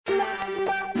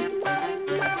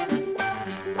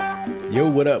Yo,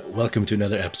 what up? Welcome to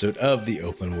another episode of the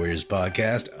Oakland Warriors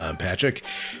podcast. I'm Patrick,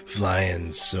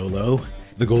 flying solo.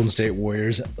 The Golden State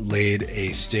Warriors laid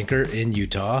a stinker in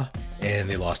Utah, and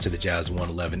they lost to the Jazz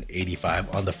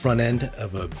 111-85 on the front end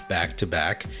of a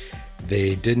back-to-back.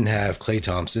 They didn't have Klay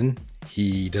Thompson.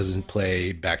 He doesn't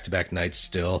play back-to-back nights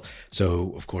still,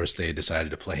 so of course they decided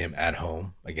to play him at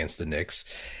home against the Knicks.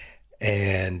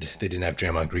 And they didn't have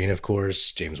Draymond Green, of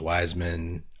course. James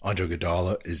Wiseman, Andre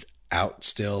Iguodala is out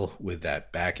still with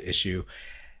that back issue.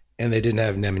 And they didn't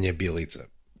have Nemanja Bjelica.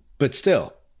 But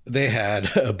still, they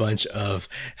had a bunch of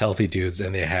healthy dudes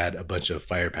and they had a bunch of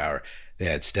firepower. They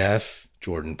had Steph,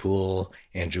 Jordan Poole,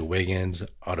 Andrew Wiggins,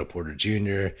 Otto Porter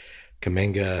Jr.,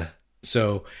 Kuminga.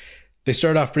 So they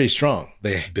started off pretty strong.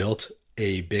 They built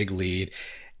a big lead.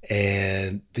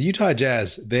 And the Utah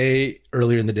Jazz, they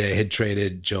earlier in the day had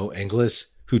traded Joe Ingles,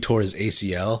 who tore his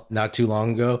ACL not too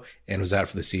long ago and was out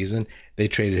for the season. They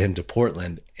traded him to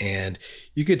Portland. And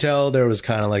you could tell there was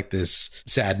kind of like this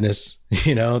sadness,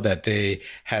 that they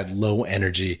had low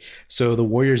energy. So the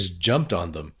Warriors jumped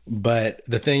on them. But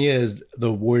the thing is,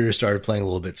 the Warriors started playing a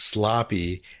little bit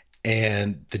sloppy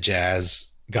and the Jazz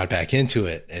got back into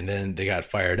it, and then they got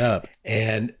fired up.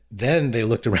 And then they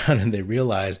looked around and they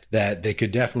realized that they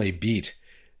could definitely beat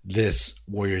this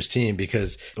Warriors team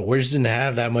because the Warriors didn't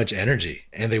have that much energy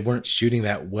and they weren't shooting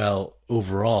that well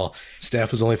overall.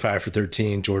 Steph was only 5 for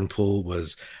 13. Jordan Poole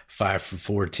was 5 for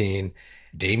 14.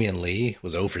 Damian Lee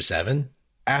was 0 for 7.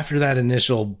 After that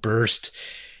initial burst,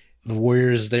 the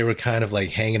Warriors, they were kind of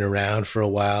like hanging around for a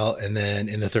while. And then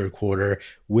in the third quarter,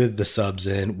 with the subs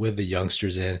in, with the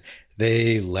youngsters in,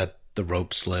 they let the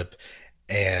rope slip,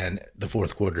 and the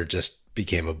fourth quarter just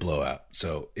became a blowout.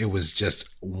 So it was just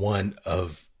one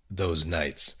of those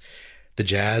nights. The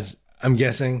Jazz, I'm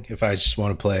guessing if I just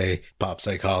want to play pop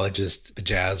psychologist, the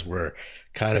Jazz were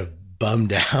kind of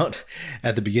bummed out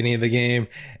at the beginning of the game.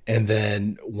 And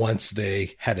then once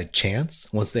they had a chance,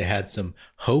 once they had some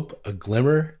hope, a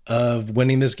glimmer of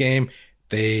winning this game,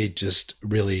 they just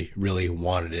really, really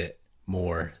wanted it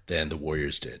more than the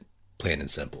Warriors did. Plain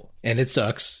and simple. And it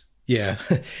sucks. Yeah,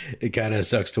 it kind of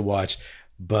sucks to watch,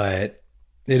 but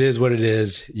it is what it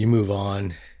is. You move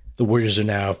on. The Warriors are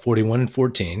now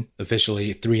 41-14,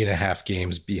 officially 3.5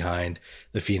 games behind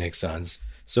the Phoenix Suns.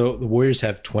 So the Warriors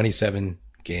have 27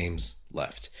 games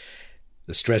left.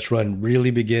 The stretch run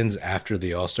really begins after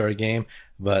the All-Star game,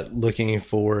 but looking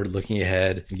forward, looking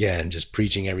ahead, again, just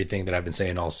preaching everything that I've been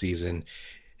saying all season.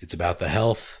 It's about the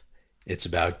health. It's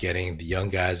about getting the young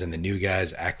guys and the new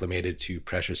guys acclimated to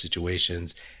pressure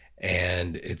situations.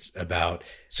 And it's about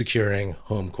securing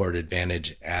home court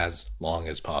advantage as long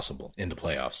as possible in the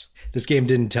playoffs. This game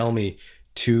didn't tell me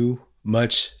too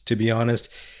much, to be honest.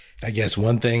 I guess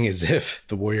one thing is if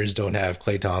the Warriors don't have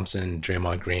Klay Thompson,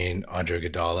 Draymond Green, Andre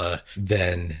Iguodala,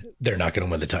 then they're not going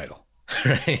to win the title,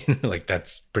 right? Like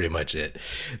that's pretty much it.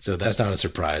 So that's not a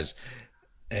surprise.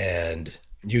 And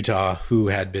Utah, who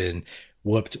had been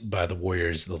whooped by the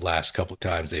Warriors the last couple of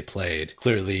times they played,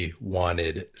 clearly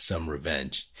wanted some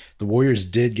revenge. The Warriors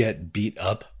did get beat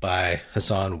up by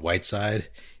Hassan Whiteside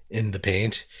in the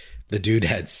paint. The dude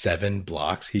had 7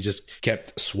 blocks. He just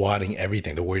kept swatting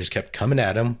everything. The Warriors kept coming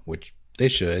at him, which they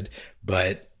should,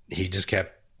 but he just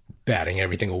kept batting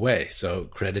everything away. So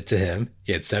credit to him.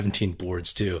 He had 17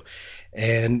 boards too.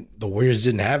 And the Warriors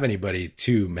didn't have anybody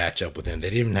to match up with him. They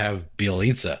didn't even have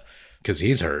Bjelica, because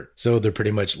he's hurt. So they're pretty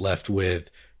much left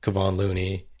with Kevon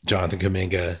Looney, Jonathan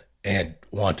Kuminga, and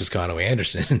Juan Toscano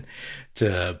Anderson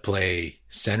to play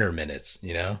center minutes,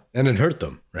 And it hurt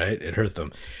them, right? It hurt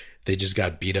them. They just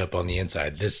got beat up on the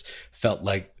inside. This felt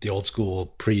like the old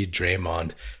school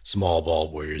pre-Draymond small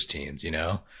ball Warriors teams,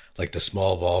 Like the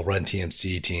small ball run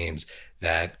TMC teams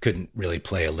that couldn't really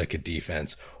play a lick of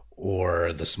defense,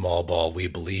 or the small ball We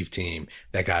Believe team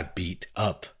that got beat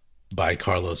up by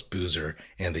Carlos Boozer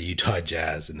and the Utah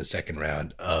Jazz in the second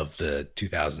round of the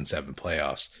 2007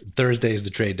 playoffs. Thursday is the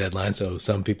trade deadline, so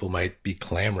some people might be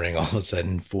clamoring all of a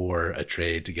sudden for a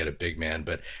trade to get a big man,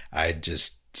 but I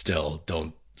just still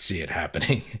don't see it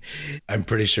happening. I'm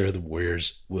pretty sure the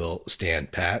Warriors will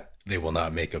stand pat. They will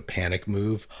not make a panic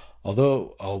move.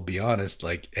 Although I'll be honest,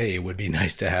 hey, it would be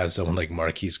nice to have someone like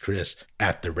Marquise Chris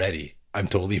at the ready. I'm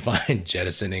totally fine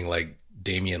jettisoning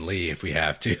Damian Lee if we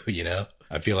have to,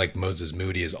 I feel like Moses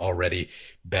Moody is already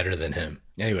better than him.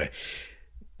 Anyway,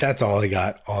 that's all I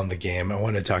got on the game. I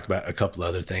want to talk about a couple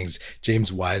other things.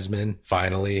 James Wiseman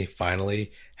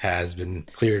finally has been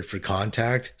cleared for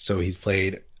contact. So he's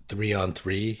played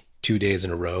 3-on-3 2 days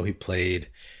in a row. He played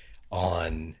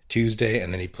on Tuesday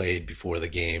and then he played before the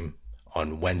game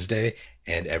on Wednesday.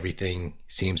 and everything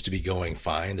seems to be going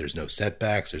fine. There's no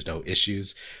setbacks, there's no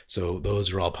issues. So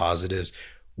those are all positives.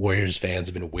 Warriors fans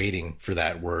have been waiting for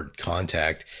that word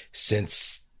contact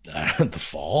since the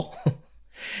fall.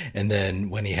 And then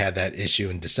when he had that issue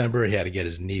in December, he had to get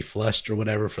his knee flushed or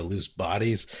whatever for loose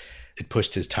bodies. It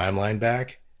pushed his timeline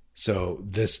back. So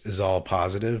this is all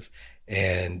positive.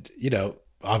 And,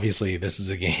 obviously this is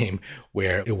a game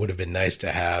where it would have been nice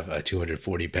to have a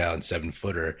 240-pound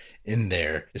 7-footer in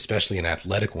there, especially an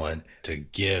athletic one, to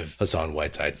give Hassan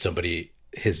Whiteside somebody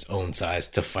his own size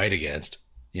to fight against,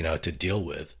 to deal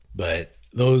with. But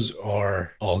those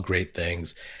are all great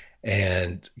things.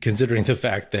 And considering the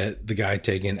fact that the guy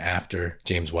taken after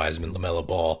James Wiseman, LaMelo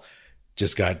Ball,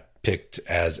 just got picked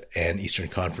as an Eastern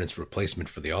Conference replacement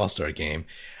for the All-Star game,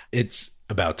 it's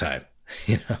about time.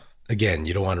 Again,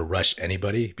 you don't want to rush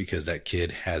anybody because that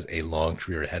kid has a long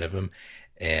career ahead of him.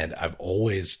 And I've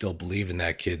always still believed in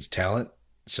that kid's talent.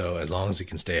 So as long as he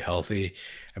can stay healthy,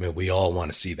 we all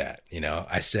want to see that.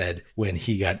 I said when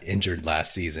he got injured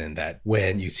last season that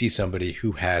when you see somebody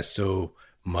who has so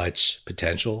much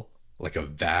potential, like a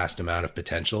vast amount of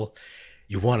potential,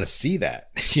 you want to see that,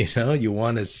 you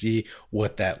want to see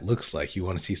what that looks like. You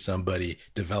want to see somebody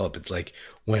develop. It's like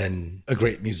when a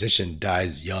great musician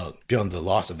dies young, beyond the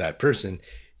loss of that person,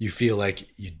 you feel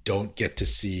like you don't get to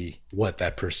see what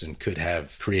that person could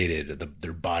have created,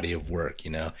 their body of work,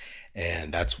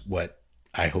 and that's what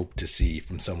I hope to see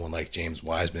from someone like James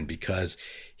Wiseman, because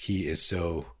he is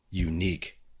so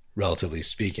unique, relatively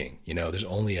speaking. There's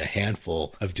only a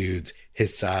handful of dudes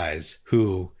his size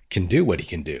who can do what he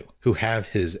can do, who have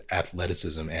his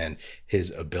athleticism and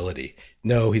his ability.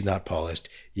 No, he's not polished.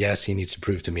 Yes, he needs to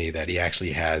prove to me that he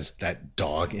actually has that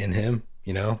dog in him.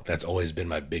 That's always been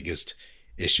my biggest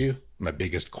issue, my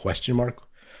biggest question mark.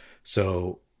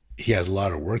 So he has a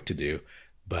lot of work to do,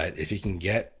 but if he can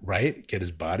get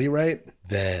his body right,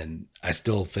 then I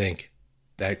still think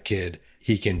that kid,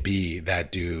 he can be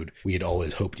that dude we had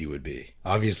always hoped he would be.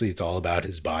 Obviously, it's all about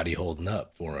his body holding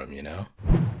up for him,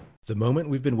 The moment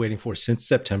we've been waiting for since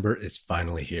September is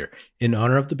finally here. In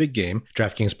honor of the big game,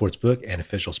 DraftKings Sportsbook, an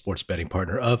official sports betting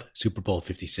partner of Super Bowl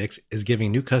 56, is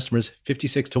giving new customers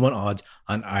 56-1 odds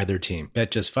on either team.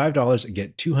 Bet just $5 and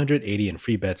get $280 in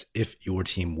free bets if your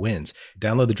team wins.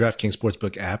 Download the DraftKings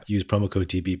Sportsbook app, use promo code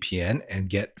TBPN, and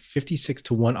get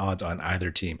 56-1 odds on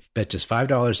either team. Bet just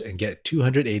 $5 and get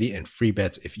 $280 in free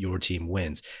bets if your team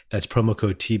wins. That's promo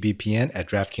code TBPN at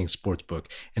DraftKings Sportsbook,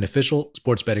 an official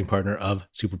sports betting partner of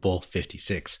Super Bowl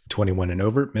 56. 21 and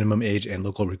over, minimum age and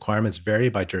local requirements vary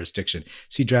by jurisdiction.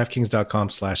 See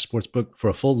DraftKings.com/sportsbook for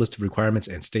a full list of requirements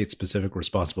and state-specific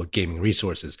responsible gaming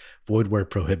resources. Void where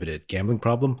prohibited. Gambling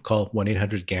problem? Call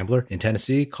 1-800-GAMBLER. In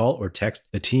Tennessee, call or text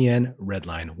the TN Red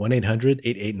Line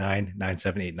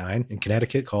 1-800-889-9789. In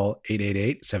Connecticut, call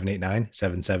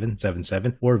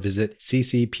 888-789-7777 or visit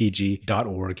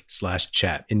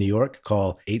ccpg.org/chat. In New York,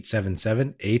 call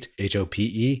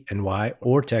 877-8-HOPE-NY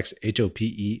or text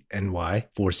HOPE NY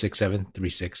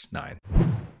 467-369.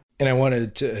 And I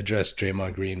wanted to address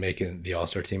Draymond Green making the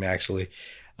All-Star team, actually.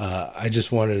 I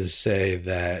just wanted to say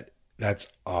that that's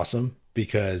awesome,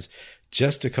 because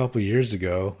just a couple years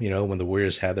ago, when the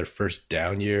Warriors had their first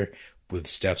down year with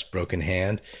Steph's broken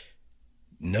hand,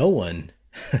 no one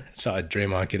thought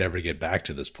Draymond could ever get back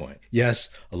to this point. Yes,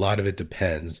 a lot of it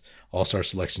depends. All-Star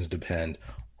selections depend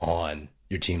on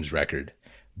your team's record,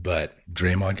 but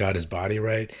Draymond got his body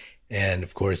right. And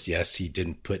of course, yes, he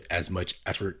didn't put as much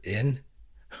effort in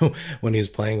when he was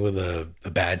playing with a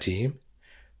bad team.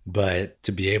 But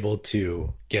to be able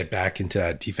to get back into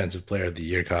that Defensive Player of the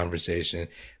Year conversation,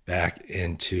 back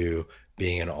into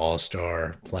being an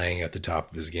all-star, playing at the top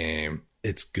of his game,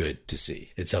 it's good to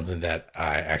see. It's something that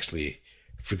I actually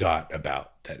forgot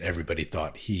about, that everybody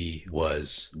thought he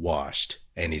was washed,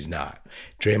 and he's not.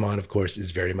 Draymond, of course,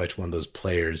 is very much one of those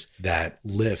players that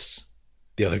lifts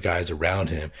the other guys around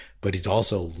him, but he's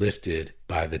also lifted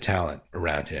by the talent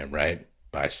around him, right?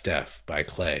 By Steph, by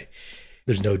Clay.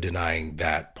 There's no denying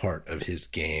that part of his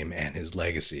game and his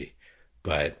legacy.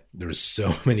 But there was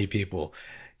so many people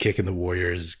kicking the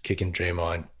Warriors, kicking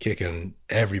Draymond, kicking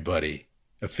everybody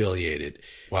affiliated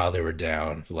while they were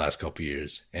down the last couple of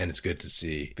years. And it's good to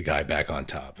see the guy back on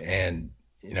top. And,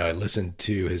 I listened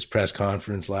to his press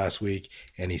conference last week,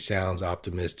 and he sounds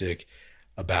optimistic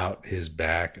about his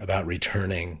back, about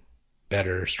returning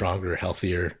better, stronger,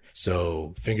 healthier.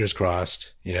 So fingers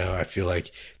crossed. I feel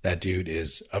like that dude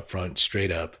is upfront,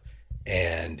 straight up,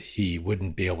 and he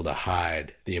wouldn't be able to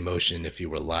hide the emotion if he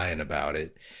were lying about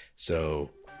it. So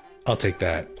I'll take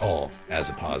that all as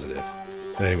a positive.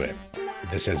 But anyway,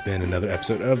 this has been another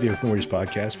episode of the Oakland Warriors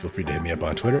podcast. Feel free to hit me up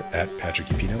on Twitter at Patrick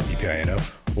Epino, EPINO,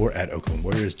 or at Oakland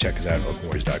Warriors. Check us out at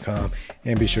oaklandwarriors.com,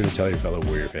 and be sure to tell your fellow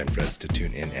Warrior fan friends to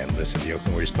tune in and listen. The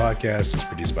Oakland Warriors podcast is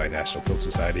produced by National Film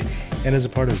Society and is a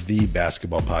part of the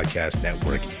Basketball Podcast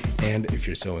Network. And if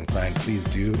you're so inclined, please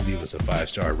do leave us a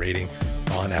 5-star rating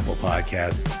on Apple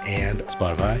Podcasts and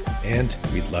Spotify. And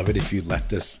we'd love it if you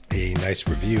left us a nice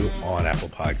review on Apple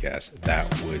Podcasts. That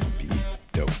would be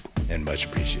dope and much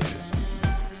appreciated.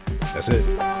 That's it.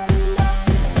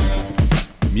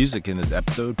 Music in this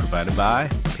episode provided by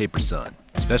Paper Sun.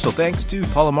 Special thanks to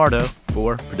Paul Amardo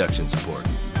for production support.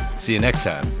 See you next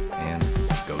time, and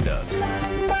go Dubs.